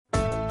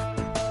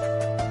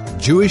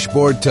Jewish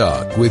Board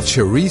Talk with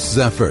Charisse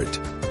Zeffert.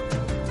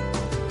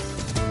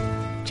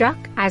 Jack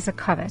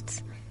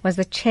Isacowitz was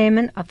the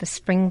chairman of the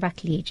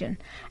Springbok Legion,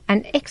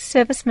 an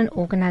ex-serviceman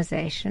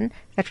organization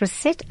that was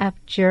set up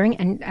during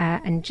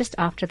and just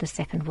after the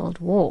Second World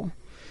War.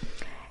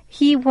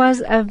 He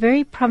was a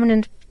very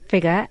prominent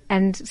figure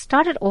and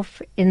started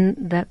off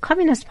in the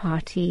Communist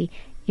Party,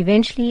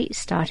 eventually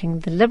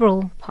starting the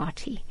Liberal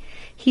Party.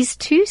 His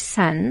two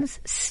sons,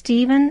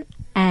 Stephen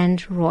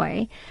and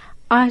Roy,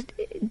 are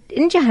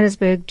in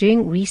Johannesburg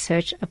doing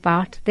research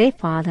about their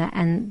father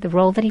and the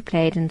role that he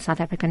played in South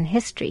African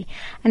history.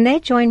 And they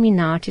join me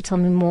now to tell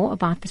me more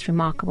about this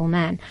remarkable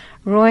man.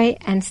 Roy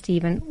and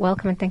Stephen,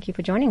 welcome and thank you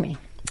for joining me.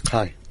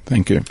 Hi.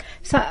 Thank you.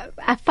 So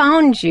I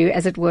found you,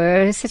 as it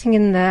were, sitting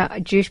in the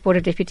Jewish Board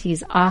of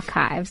Deputies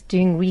archives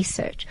doing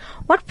research.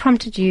 What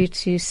prompted you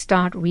to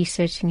start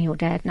researching your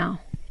dad now?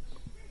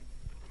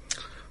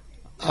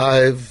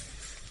 I've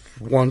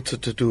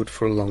wanted to do it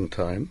for a long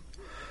time.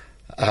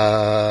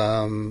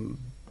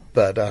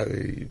 But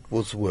I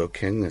was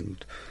working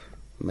and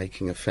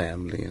making a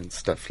family and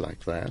stuff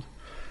like that.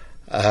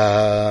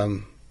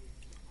 I'm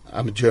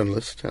a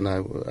journalist, and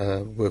I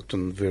worked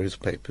on various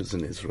papers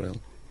in Israel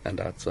and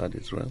outside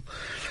Israel.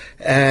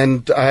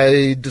 And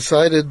I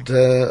decided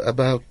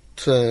about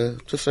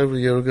just over a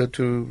year ago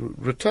to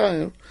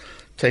retire,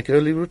 take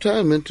early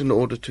retirement in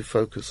order to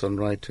focus on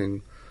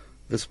writing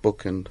this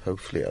book and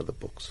hopefully other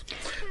books.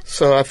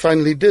 So I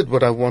finally did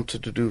what I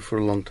wanted to do for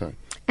a long time.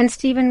 And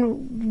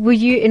Stephen, were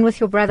you in with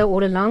your brother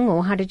all along,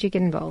 or how did you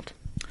get involved?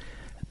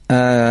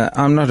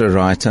 I'm not a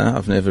writer.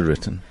 I've never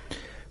written.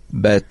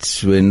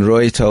 But when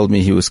Roy told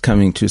me he was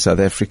coming to South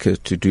Africa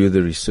to do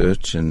the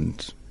research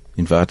and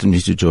invited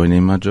me to join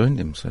him, I joined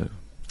him. So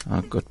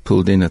I got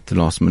pulled in at the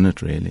last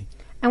minute, really.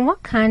 And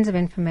what kinds of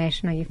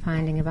information are you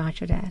finding about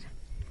your dad?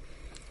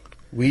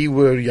 We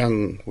were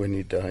young when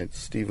he died.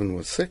 Stephen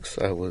was 6,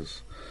 I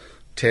was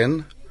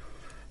 10.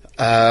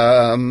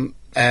 And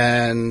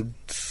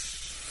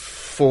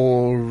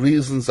for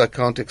reasons I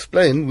can't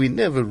explain, we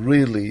never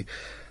really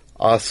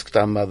asked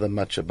our mother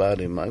much about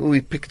him.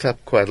 We picked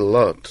up quite a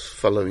lot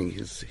following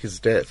his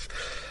death.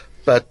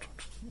 But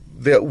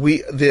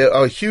there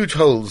are huge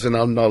holes in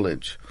our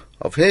knowledge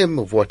of him,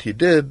 of what he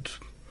did.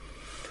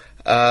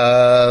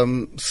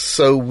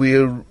 So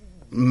we're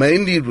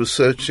mainly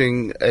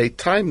researching a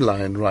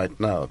timeline right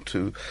now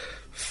to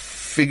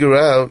figure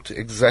out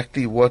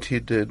exactly what he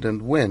did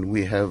and when.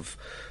 We have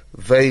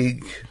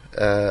vague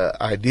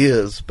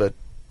ideas, but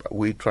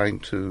we're trying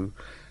to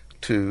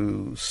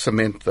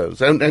cement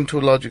those. And to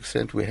a large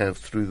extent we have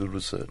through the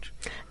research.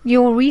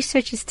 Your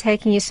research is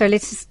taking you, so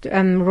let's just,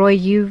 Roy,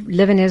 you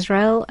live in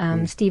Israel,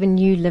 Stephen,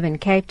 you live in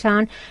Cape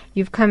Town.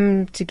 You've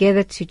come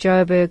together to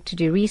Joburg to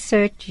do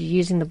research. You're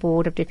using the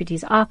Board of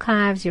Deputies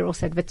archives. You're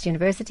also at Wits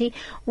University.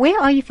 Where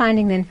are you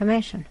finding the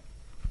information?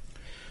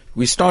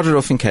 We started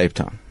off in Cape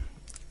Town,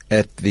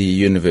 at the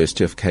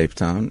University of Cape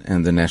Town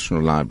and the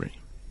National Library.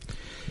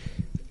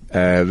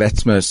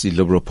 That's mostly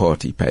Liberal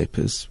Party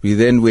papers. We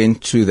then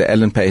went to the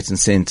Alan Paton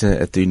Centre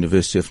at the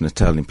University of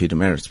Natal in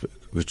Pietermaritzburg,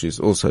 which is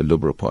also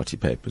Liberal Party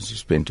papers. We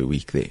spent a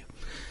week there.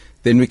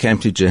 Then we came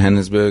to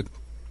Johannesburg,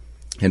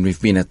 and we've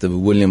been at the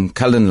William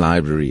Cullen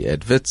Library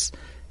at Wits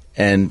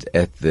and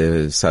at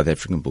the South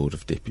African Board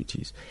of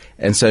Deputies.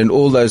 And so in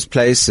all those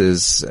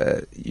places,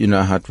 you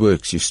know how it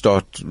works. You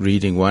start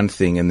reading one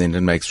thing and then it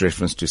makes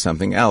reference to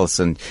something else,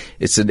 and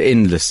it's an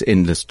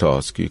endless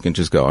task. You can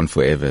just go on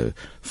forever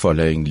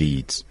following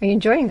leads. Are you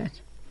enjoying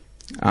it?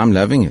 I'm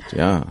loving it,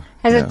 yeah.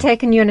 Has it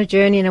taken you on a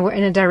journey in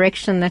a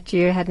direction that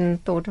you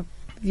hadn't thought of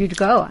you'd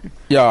go on?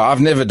 Yeah, I've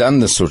never done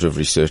this sort of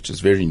research. It's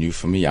very new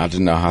for me. I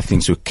didn't know how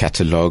things were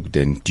catalogued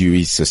and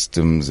Dewey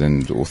systems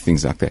and all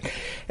things like that.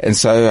 And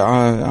so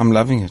I'm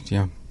loving it,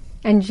 yeah.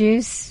 And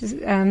you,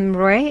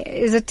 Roy,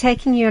 is it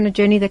taking you on a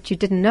journey that you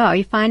didn't know? Are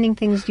you finding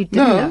things you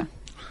didn't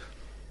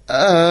know?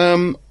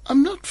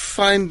 I'm not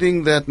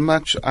finding that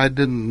much I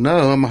didn't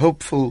know. I'm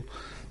hopeful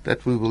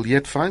that we will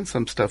yet find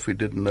some stuff we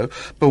didn't know.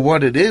 But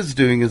what it is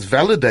doing is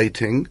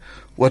validating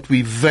what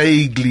we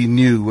vaguely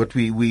knew, what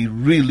we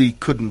really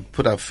couldn't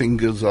put our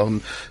fingers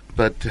on,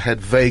 but had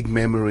vague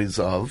memories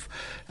of.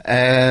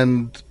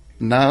 And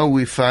now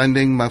we're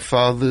finding my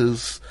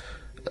father's,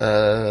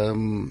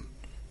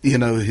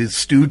 his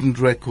student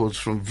records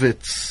from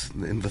Wits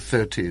in the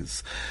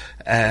 30s,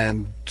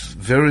 and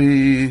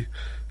very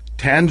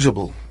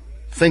tangible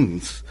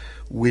things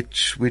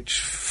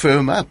which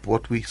firm up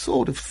what we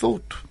sort of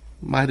thought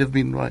might have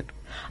been right.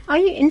 Are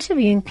you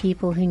interviewing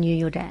people who knew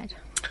your dad?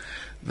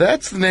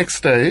 That's the next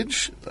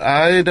stage.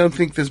 I don't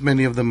think there's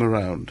many of them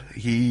around.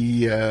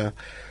 He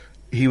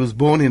was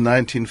born in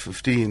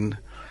 1915,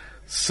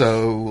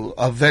 so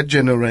of that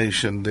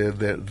generation,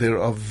 there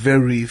are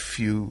very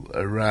few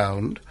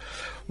around.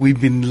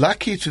 We've been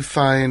lucky to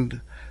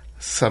find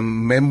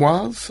some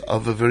memoirs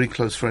of a very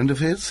close friend of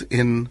his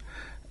in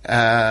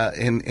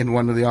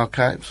one of the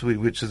archives,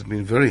 which has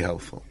been very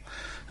helpful.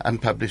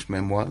 Unpublished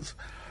memoirs.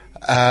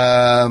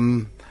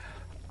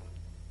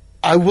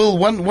 I will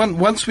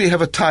once we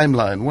have a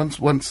timeline.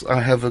 Once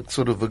I have a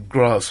sort of a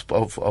grasp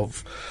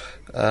of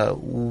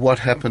what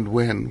happened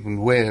when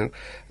and where.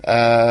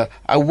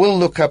 I will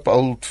look up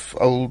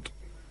old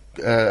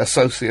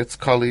associates,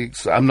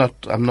 colleagues. I'm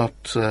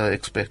not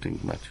expecting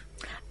much.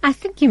 I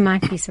think you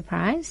might be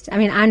surprised. I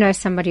mean, I know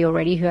somebody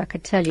already who I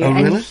could tell you, Oh,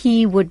 and really?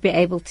 he would be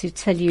able to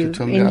tell you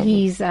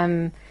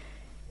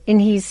in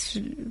his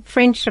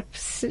friendship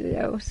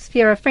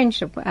sphere of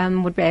friendship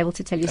would be able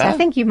to tell you. So I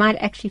think you might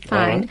actually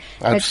find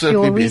that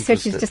your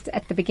research is just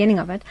at the beginning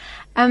of it.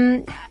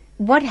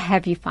 What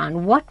have you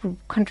found? What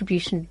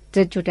contribution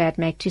did your dad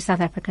make to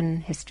South African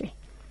history?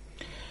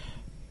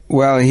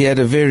 Well, he had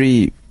a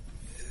very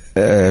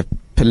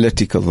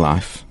political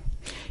life.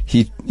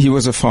 He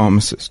was a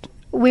pharmacist.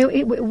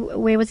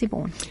 Where was he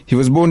born? He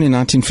was born in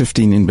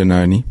 1915 in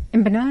Benoni.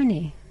 In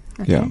Benoni.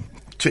 Okay. Yeah.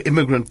 To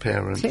immigrant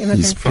parents.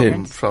 His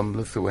parents. From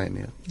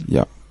Lithuania.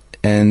 Yeah.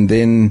 And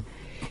then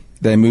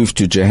they moved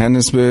to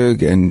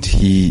Johannesburg, and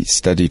he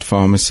studied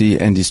pharmacy,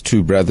 and his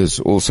two brothers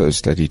also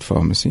studied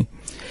pharmacy.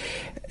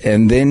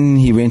 And then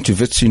he went to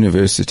Wits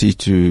University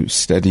to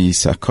study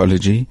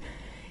psychology.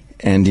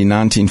 And in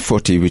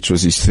 1940, which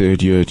was his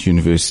third year at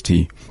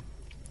university,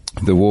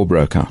 the war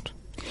broke out.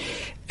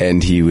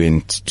 And he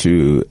went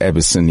to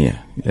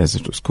Abyssinia, as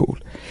it was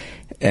called.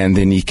 And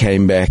then he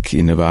came back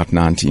in about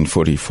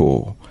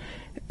 1944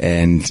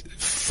 and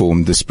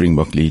formed the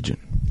Springbok Legion.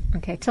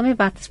 Okay, tell me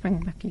about the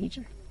Springbok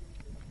Legion.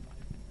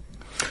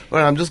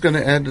 Well, I'm just going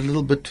to add a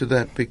little bit to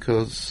that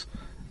because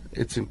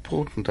it's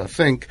important, I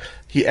think.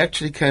 He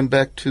actually came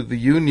back to the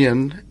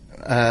Union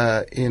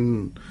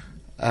in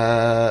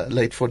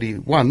late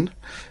 41,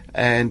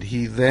 and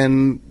he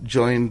then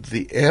joined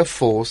the Air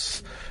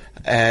Force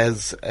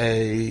as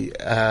a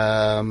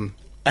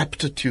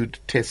aptitude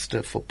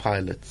tester for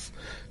pilots,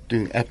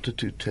 doing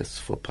aptitude tests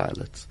for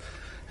pilots.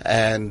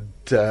 And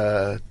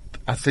I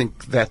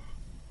think that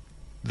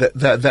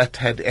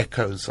had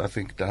echoes, I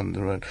think, down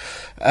the road.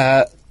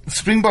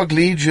 Springbok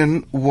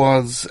Legion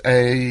was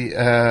a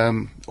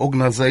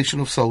organization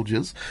of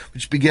soldiers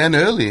which began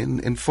early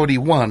in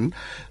 41,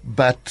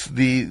 but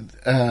the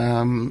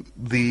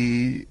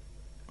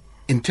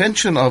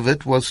intention of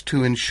it was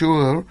to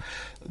ensure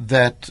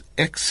that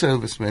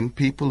ex-servicemen,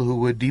 people who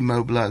were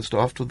demobilized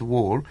after the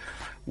war,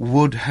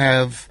 would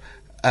have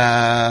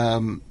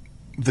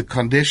the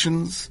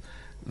conditions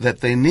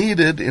that they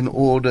needed in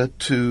order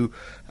to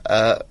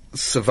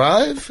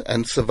survive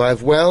and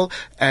survive well,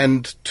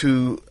 and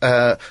to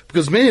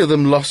because many of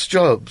them lost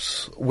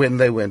jobs when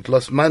they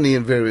lost money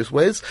in various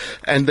ways,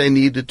 and they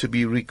needed to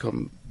be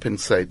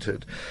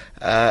recompensated.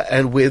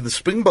 And where the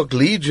Springbok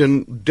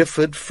Legion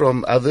differed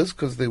from others,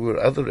 because there were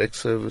other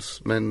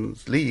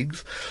ex-servicemen's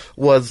leagues,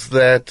 was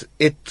that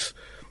it.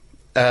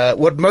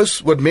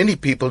 What many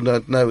people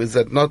don't know is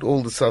that not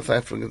all the South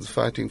Africans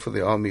fighting for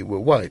the army were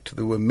white.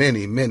 There were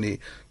many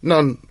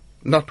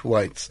not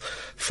whites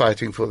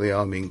fighting for the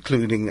army,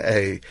 including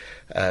a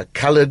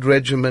coloured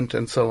regiment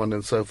and so on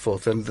and so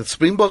forth. And the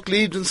Springbok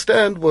Legion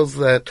stand was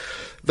that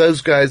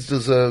those guys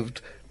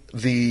deserved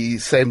the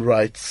same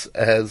rights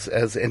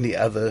as any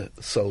other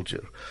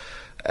soldier.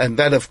 And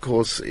that, of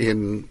course,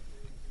 in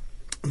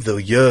the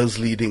years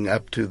leading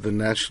up to the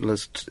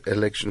nationalist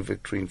election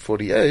victory in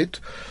 48,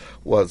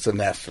 was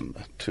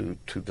anathema to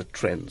the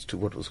trends, to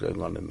what was going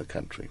on in the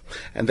country.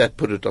 And that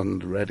put it on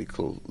the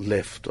radical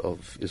left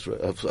of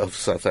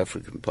South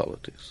African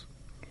politics.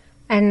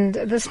 And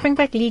the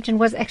Springbok Legion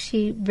was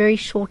actually very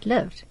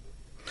short-lived.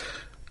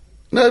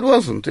 No, it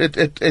wasn't.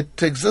 It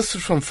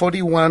existed from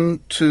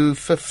 41 to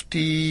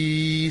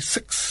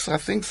 56, I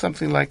think,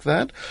 something like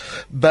that.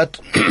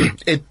 But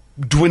it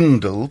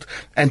dwindled,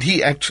 and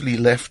he actually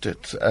left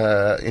it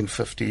in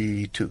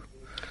 52.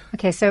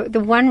 Okay, so the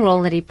one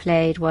role that he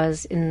played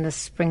was in the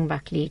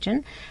Springbok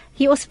Legion.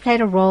 He also played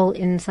a role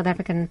in South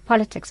African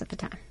politics at the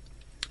time.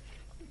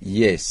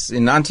 Yes,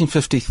 in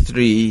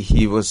 1953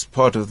 he was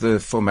part of the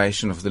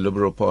formation of the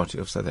Liberal Party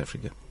of South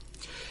Africa.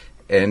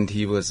 And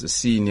he was a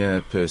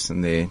senior person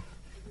there.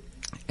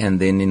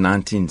 And then in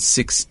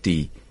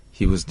 1960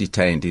 he was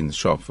detained in the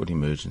Sharpeville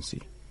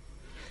emergency.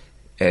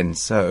 And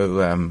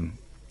so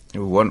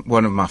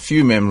one of my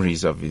few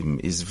memories of him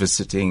is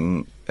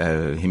visiting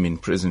him in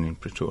prison in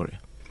Pretoria.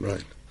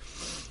 Right.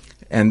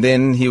 And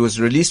then he was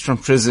released from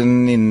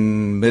prison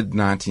in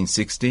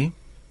mid-1960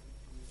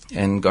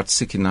 and got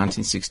sick in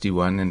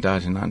 1961 and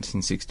died in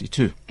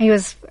 1962. He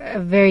was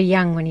very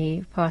young when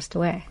he passed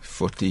away.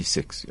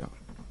 46, yeah.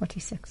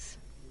 46.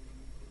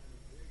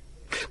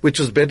 Which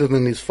was better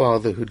than his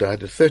father, who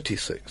died at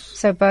 36.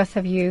 So both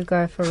of you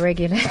go for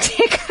regular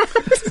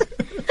checkups.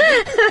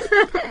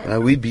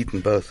 We've beaten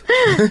both.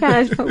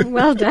 Yeah,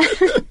 well done.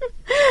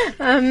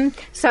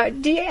 So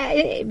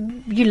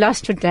you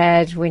lost your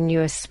dad when you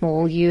were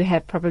small. You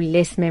have probably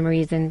less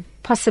memories than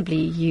possibly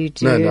you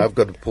do. No, I've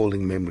got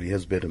appalling memory. He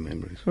has better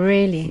memories.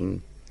 Really?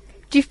 Mm.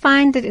 Do you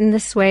find that in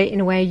this way, in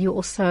a way, you're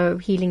also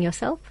healing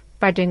yourself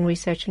by doing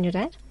research on your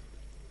dad?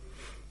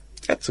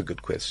 That's a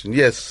good question.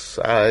 Yes,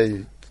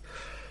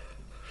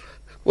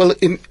 well,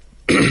 in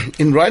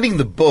writing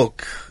the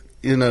book,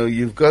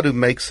 you've got to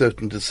make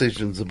certain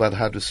decisions about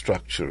how to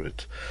structure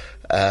it.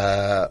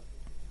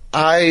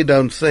 I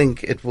don't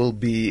think it will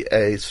be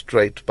a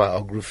straight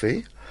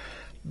biography,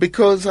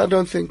 because I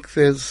don't think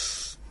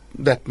there's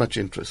that much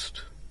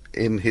interest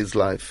in his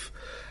life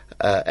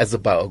as a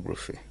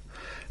biography.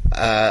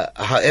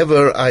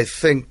 However, I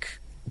think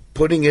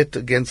putting it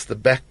against the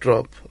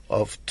backdrop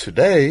of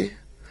today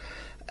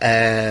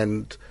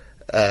and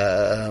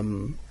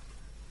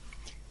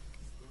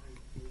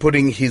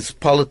putting his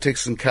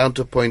politics in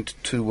counterpoint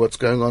to what's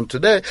going on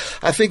today,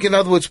 I think, in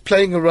other words,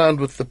 playing around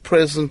with the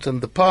present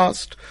and the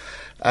past,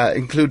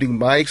 including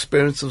my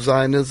experience of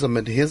Zionism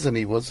and his, and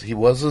he was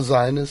a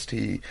Zionist.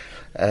 He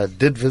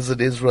did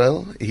visit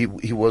Israel. He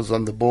was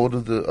on the board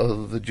of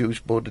the Jewish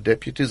Board of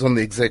Deputies, on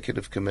the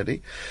executive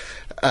committee,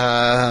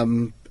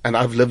 and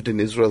I've lived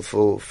in Israel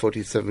for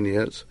 47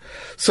 years.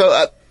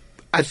 So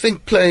I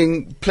think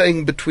playing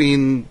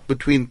between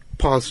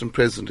past and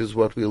present is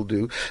what we'll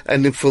do,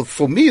 and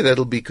for me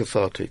that'll be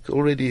cathartic.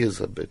 Already is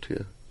a bit,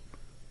 yeah.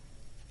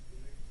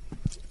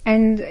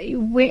 And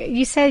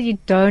you say you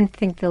don't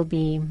think there'll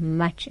be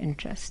much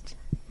interest.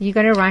 You're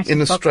going to write in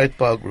a a book. straight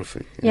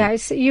biography. Yeah,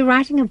 so you're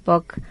writing a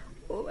book.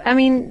 I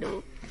mean,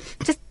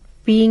 just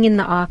being in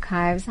the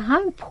archives,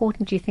 how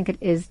important do you think it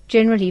is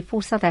generally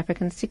for South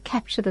Africans to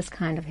capture this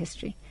kind of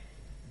history?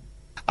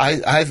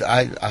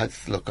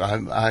 Look,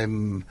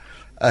 I'm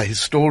a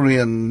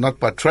historian not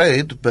by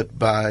trade but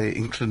by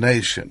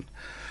inclination,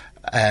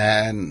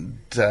 and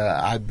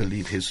I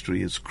believe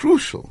history is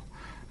crucial.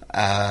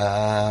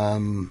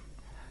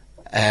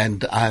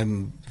 And I've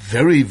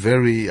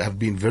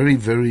been very,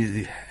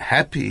 very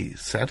happy,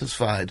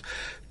 satisfied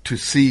to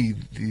see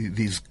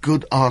these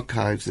good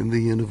archives in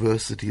the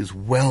universities,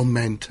 well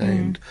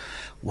maintained,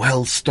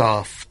 well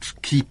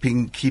staffed,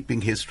 keeping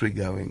history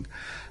going.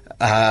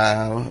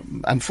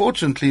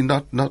 Unfortunately,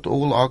 not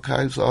all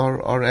archives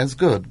are as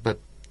good, but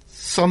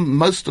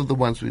most of the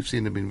ones we've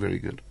seen have been very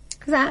good.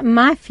 Because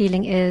my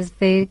feeling is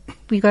we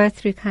go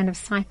through kind of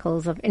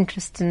cycles of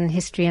interest in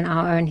history and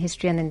our own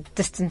history, and then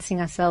distancing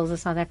ourselves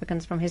as South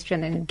Africans from history,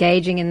 and then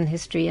engaging in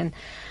history, and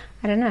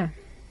I don't know.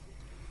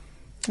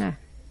 No.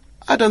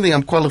 I don't think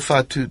I'm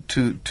qualified to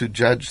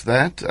judge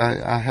that.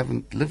 I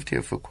haven't lived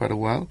here for quite a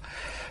while.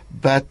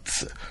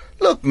 But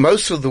look,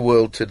 most of the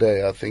world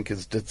today, I think,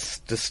 is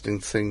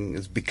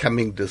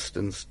becoming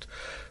distanced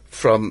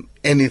from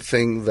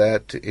anything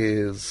that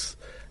is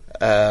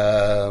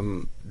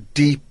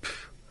deep,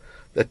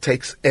 that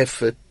takes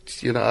effort.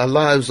 Our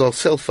lives are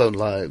cell phone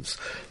lives,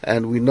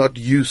 and we're not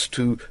used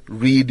to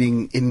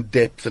reading in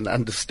depth and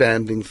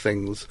understanding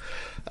things.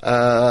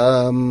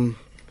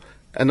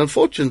 And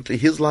unfortunately,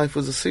 his life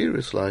was a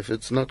serious life.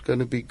 It's not going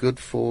to be good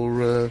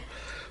for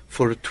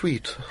a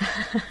tweet.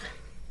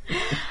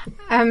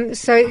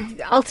 So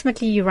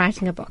ultimately, you're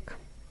writing a book.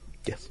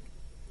 Yes.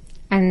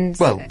 And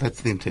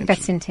that's the intention.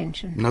 That's the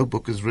intention. No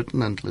book is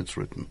written until it's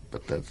written,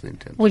 but that's the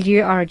intention. Well,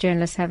 you are a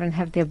journalist and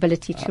have the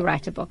ability to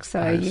write a book,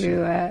 so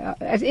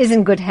it is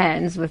in good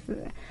hands with.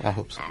 I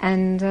hope so.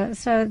 And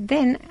so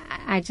then,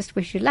 I just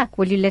wish you luck.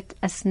 Will you let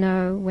us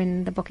know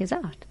when the book is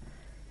out?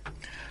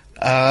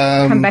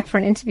 Come back for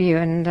an interview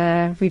and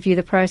review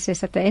the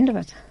process at the end of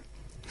it.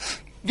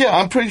 Yeah,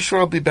 I'm pretty sure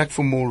I'll be back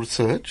for more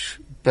research,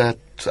 but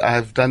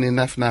I've done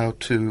enough now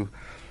to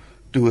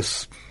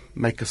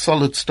make a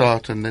solid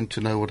start, and then to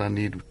know what I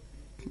need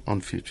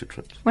on future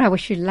trips. Well, I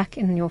wish you luck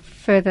in your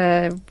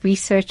further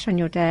research on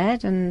your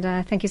dad, and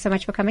thank you so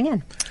much for coming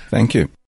in. Thank you.